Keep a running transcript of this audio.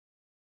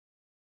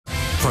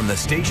from the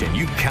station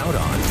you count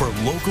on for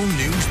local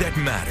news that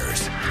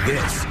matters.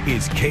 This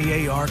is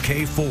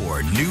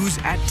KARK4 News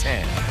at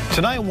 10.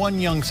 Tonight, one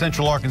young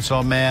Central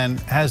Arkansas man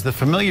has the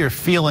familiar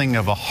feeling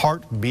of a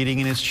heart beating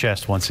in his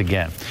chest once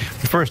again.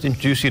 We first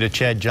introduced you to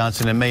Chad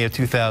Johnson in May of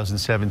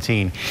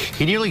 2017.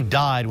 He nearly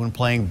died when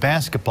playing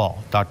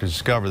basketball. Doctors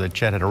discovered that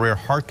Chad had a rare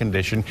heart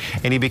condition,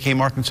 and he became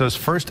Arkansas's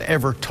first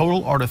ever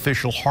total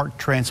artificial heart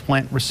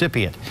transplant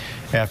recipient.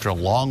 After a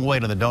long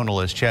wait on the donor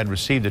list, Chad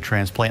received a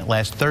transplant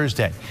last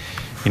Thursday.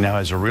 He now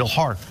has a real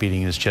heart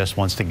beating in his chest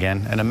once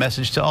again, and a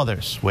message to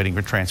others waiting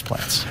for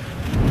transplants.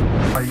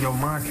 Your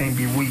mind can't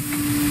be weak.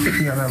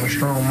 You gotta have a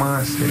strong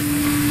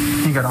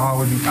mindset. You gotta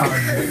always be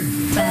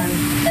positive.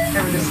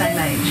 They were the same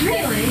age.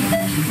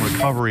 Really?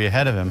 Recovery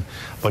ahead of him,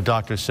 but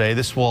doctors say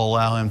this will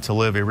allow him to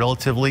live a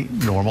relatively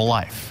normal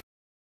life.